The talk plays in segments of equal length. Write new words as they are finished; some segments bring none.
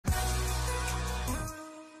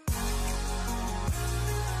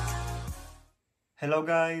Hello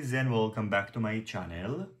guys and welcome back to my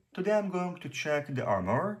channel. Today I'm going to check the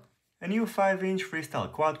Armor, a new 5-inch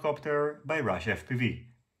freestyle quadcopter by RushFPV.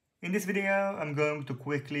 In this video I'm going to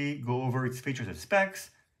quickly go over its features and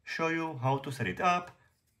specs, show you how to set it up,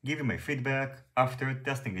 give you my feedback after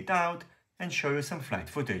testing it out, and show you some flight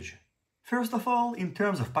footage. First of all, in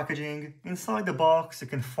terms of packaging, inside the box you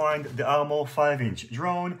can find the Armor 5-inch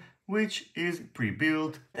drone, which is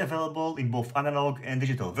pre-built, available in both analog and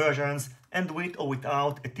digital versions, and with or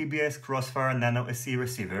without a TBS Crossfire Nano SE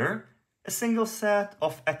receiver, a single set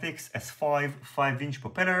of Ethics S5 5-inch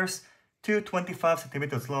propellers, two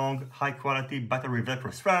 25cm long high-quality battery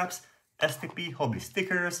Velcro straps, STP Hobby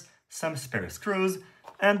stickers, some spare screws,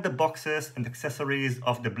 and the boxes and accessories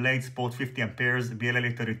of the Blade Sport 50A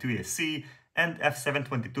BLL32 ESC and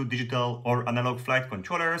F722 digital or analog flight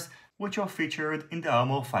controllers, which are featured in the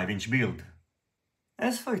Armor 5-inch build.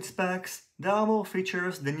 As for its specs, the Armor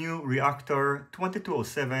features the new Reactor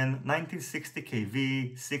 2207 1960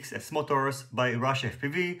 kV 6S motors by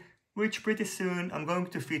RushFPV, which pretty soon I'm going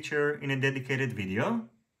to feature in a dedicated video.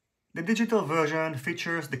 The digital version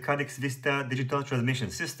features the Caddx VISTA digital transmission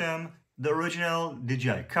system, the original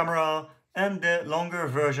DJI camera, and the longer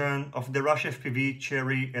version of the RushFPV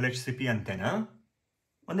Cherry LHCP antenna.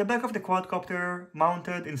 On the back of the quadcopter,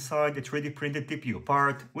 mounted inside a 3D printed TPU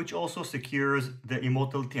part, which also secures the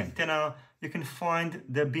Immortal T antenna, you can find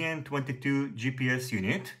the BN22 GPS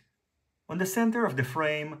unit. On the center of the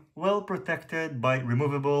frame, well protected by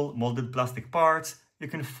removable molded plastic parts, you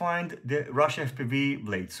can find the RushFPV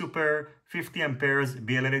Blade Super 50A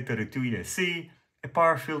BLL32 ESC, a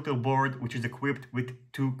power filter board which is equipped with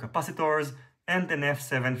two capacitors, and an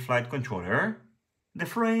F7 flight controller. The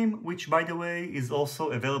frame, which by the way is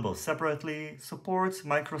also available separately, supports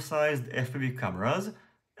micro-sized FPV cameras,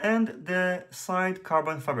 and the side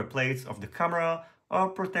carbon fiber plates of the camera are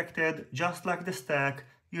protected just like the stack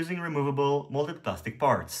using removable molded plastic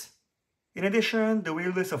parts. In addition, the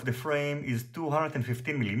wheelbase of the frame is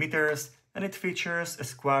 215mm and it features a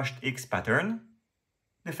squashed X pattern.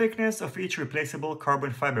 The thickness of each replaceable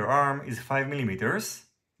carbon fiber arm is 5mm.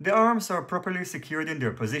 The arms are properly secured in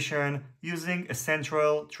their position using a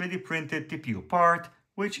central 3D printed TPU part,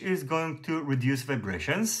 which is going to reduce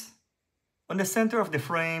vibrations. On the center of the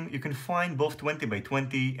frame, you can find both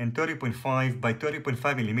 20x20 and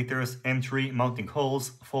 30.5x30.5mm M3 mounting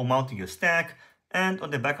holes for mounting your stack, and on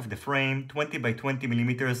the back of the frame,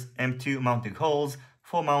 20x20mm M2 mounting holes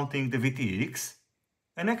for mounting the VTX.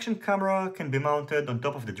 An action camera can be mounted on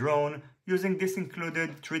top of the drone using this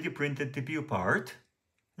included 3D printed TPU part.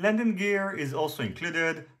 Landing gear is also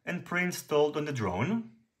included and pre-installed on the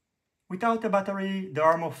drone. Without a battery, the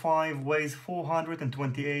Armor 5 weighs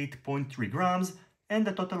 428.3 grams, and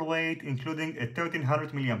the total weight, including a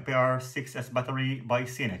 1300 mAh 6S battery by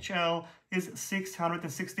CNHL, is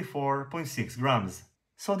 664.6 grams.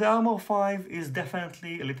 So the Armor 5 is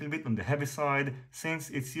definitely a little bit on the heavy side since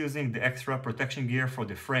it's using the extra protection gear for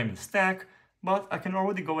the frame and stack, but I can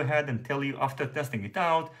already go ahead and tell you after testing it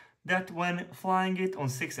out that when flying it on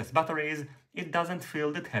 6S batteries, it doesn't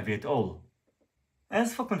feel that heavy at all.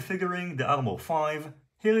 As for configuring the Armor 5,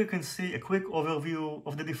 here you can see a quick overview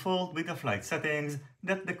of the default beta flight settings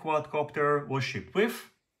that the quadcopter was shipped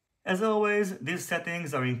with. As always, these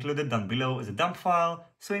settings are included down below as a dump file,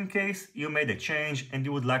 so in case you made a change and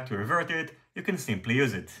you would like to revert it, you can simply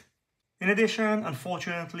use it. In addition,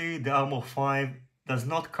 unfortunately, the Armor 5 does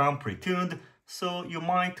not come pre-tuned, so you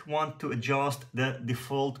might want to adjust the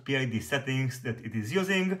default PID settings that it is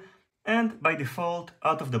using, and by default,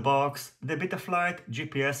 out of the box, the Betaflight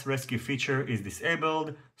GPS rescue feature is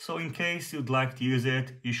disabled, so in case you'd like to use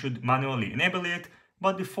it, you should manually enable it,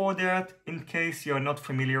 but before that, in case you're not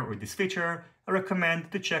familiar with this feature, I recommend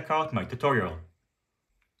to check out my tutorial.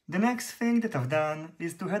 The next thing that I've done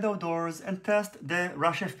is to head outdoors and test the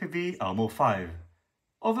RushFPV Armor 5.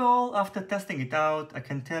 Overall, after testing it out, I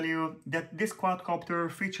can tell you that this quadcopter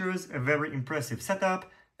features a very impressive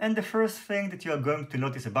setup, and the first thing that you are going to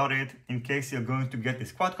notice about it, in case you're going to get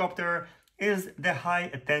this quadcopter, is the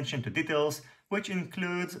high attention to details, which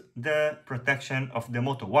includes the protection of the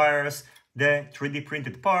motor wires, the 3D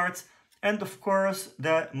printed parts, and of course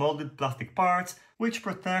the molded plastic parts, which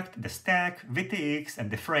protect the stack, VTX,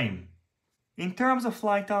 and the frame. In terms of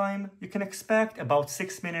flight time, you can expect about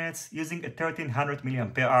 6 minutes using a 1300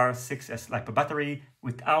 mAh 6S LiPo battery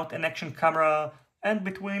without an action camera, and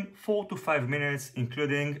between 4 to 5 minutes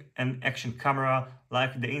including an action camera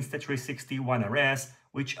like the Insta360 One RS,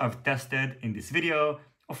 which I've tested in this video,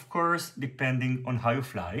 of course depending on how you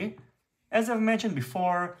fly. As I've mentioned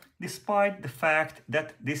before, despite the fact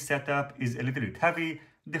that this setup is a little bit heavy,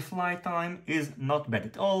 the flight time is not bad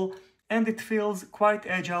at all, and it feels quite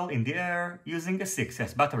agile in the air using a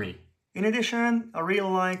 6S battery. In addition, I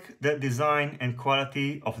really like the design and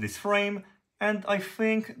quality of this frame, and I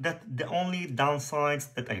think that the only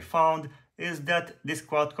downsides that I found is that this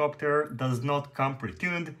quadcopter does not come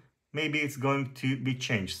pre-tuned. Maybe it's going to be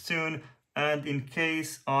changed soon, and in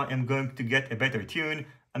case I am going to get a better tune,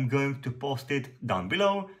 I'm going to post it down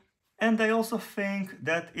below. And I also think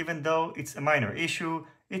that even though it's a minor issue,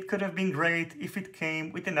 it could have been great if it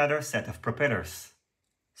came with another set of propellers.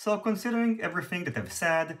 So considering everything that I've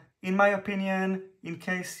said, in my opinion, in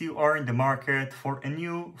case you are in the market for a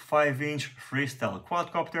new 5-inch Freestyle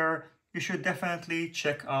quadcopter, you should definitely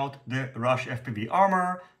check out the RushFPV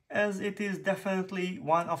Armor, as it is definitely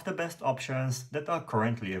one of the best options that are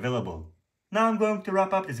currently available. Now I'm going to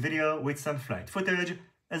wrap up this video with some flight footage.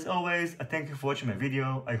 As always, I thank you for watching my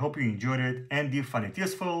video. I hope you enjoyed it and you found it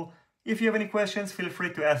useful. If you have any questions, feel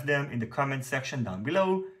free to ask them in the comment section down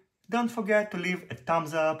below. Don't forget to leave a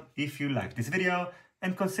thumbs up if you liked this video,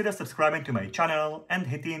 and consider subscribing to my channel and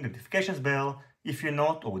hitting the notifications bell if you're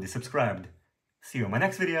not already subscribed. See you in my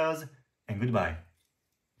next videos, and goodbye.